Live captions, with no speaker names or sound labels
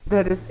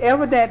that has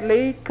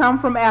evidently come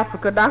from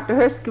Africa. Dr.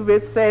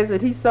 Hurston says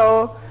that he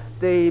saw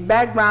the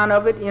background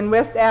of it in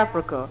West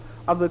Africa,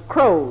 of the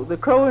crow. The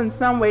crow in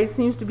some ways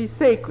seems to be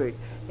sacred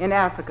in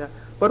Africa.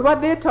 But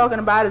what they're talking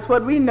about is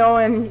what we know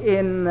in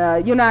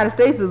United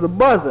States as a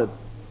buzzard.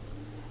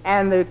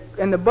 And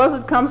the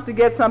buzzard comes to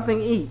get something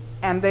to eat,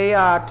 and they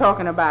are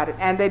talking about it,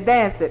 and they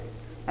dance it.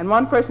 And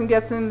one person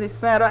gets in the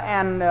center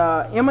and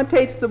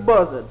imitates the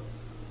buzzard.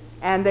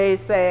 And they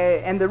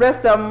say, and the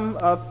rest of them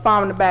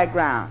form the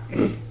background.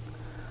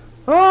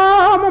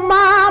 Oh, my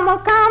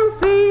mama, come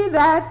see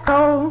that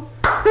crow,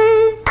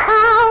 see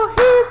how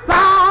he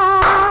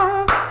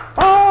flies.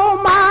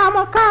 Oh,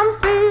 mama, come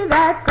see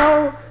that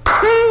crow,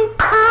 see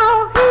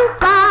how he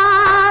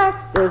flies.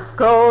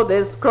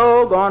 This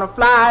crow gonna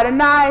fly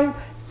tonight.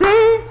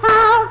 See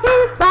how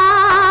he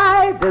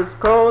flies. This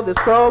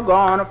crow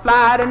gonna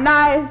fly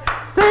tonight.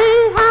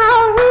 See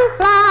how he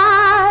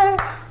flies.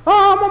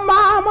 Oh, my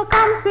mama,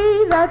 come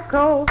see that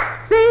crow.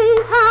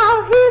 See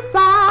how he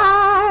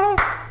flies.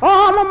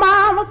 Oh, my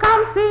mama,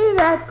 come see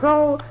that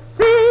crow.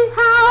 See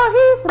how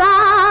he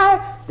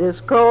flies. This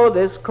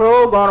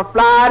crow gonna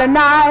fly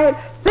tonight.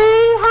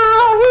 See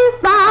how he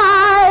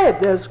flies.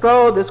 This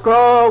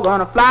crow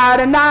gonna fly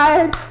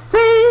tonight.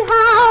 See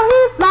how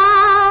he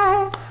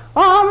flies.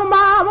 Oh, my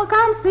mama,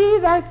 come see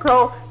that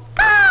crow.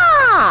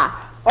 Caw!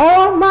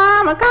 Oh,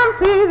 mama, come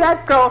see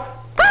that crow.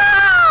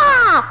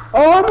 Caw!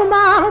 Oh, my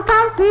mama,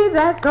 come see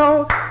that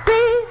crow.